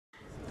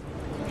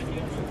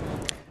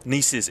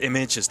Nice's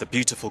image as the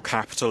beautiful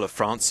capital of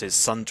France's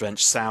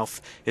sun-drenched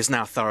south is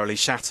now thoroughly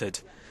shattered.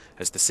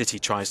 As the city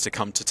tries to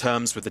come to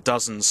terms with the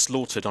dozens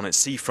slaughtered on its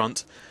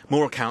seafront,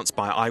 more accounts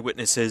by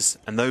eyewitnesses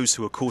and those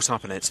who were caught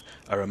up in it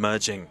are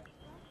emerging.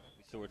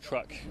 We saw a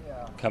truck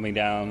coming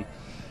down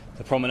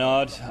the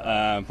promenade,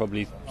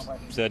 probably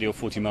 30 or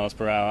 40 miles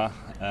per hour,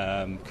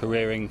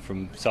 careering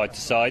from side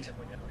to side.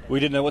 We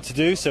didn't know what to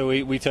do, so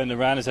we turned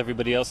around as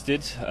everybody else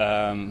did.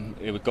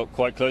 It got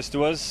quite close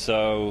to us,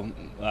 so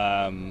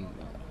I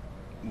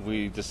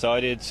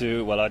decided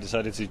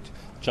to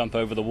jump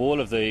over the wall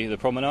of the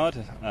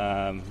promenade,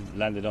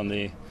 landed on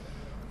the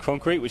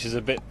concrete, which is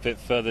a bit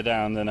further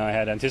down than I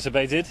had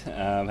anticipated,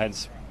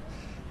 hence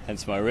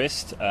my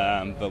wrist,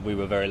 but we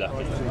were very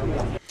lucky.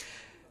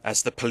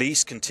 As the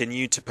police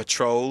continue to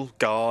patrol,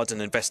 guard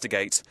and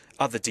investigate,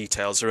 other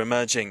details are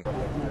emerging.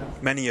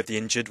 Many of the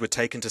injured were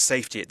taken to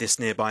safety at this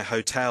nearby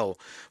hotel,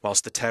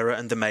 whilst the terror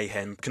and the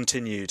mayhem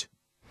continued.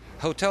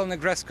 Hotel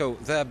Negresco,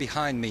 there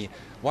behind me,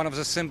 one of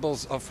the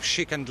symbols of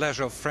chic and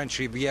leisure of French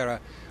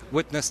Riviera,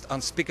 witnessed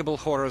unspeakable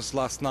horrors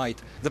last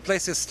night. The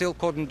place is still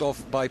cordoned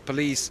off by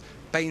police,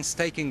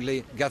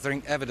 painstakingly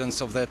gathering evidence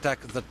of the attack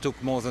that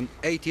took more than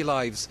 80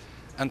 lives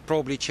and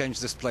probably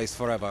changed this place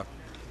forever.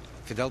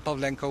 Fidel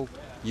Pavlenko,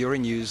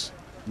 Euronews,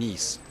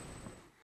 Nice.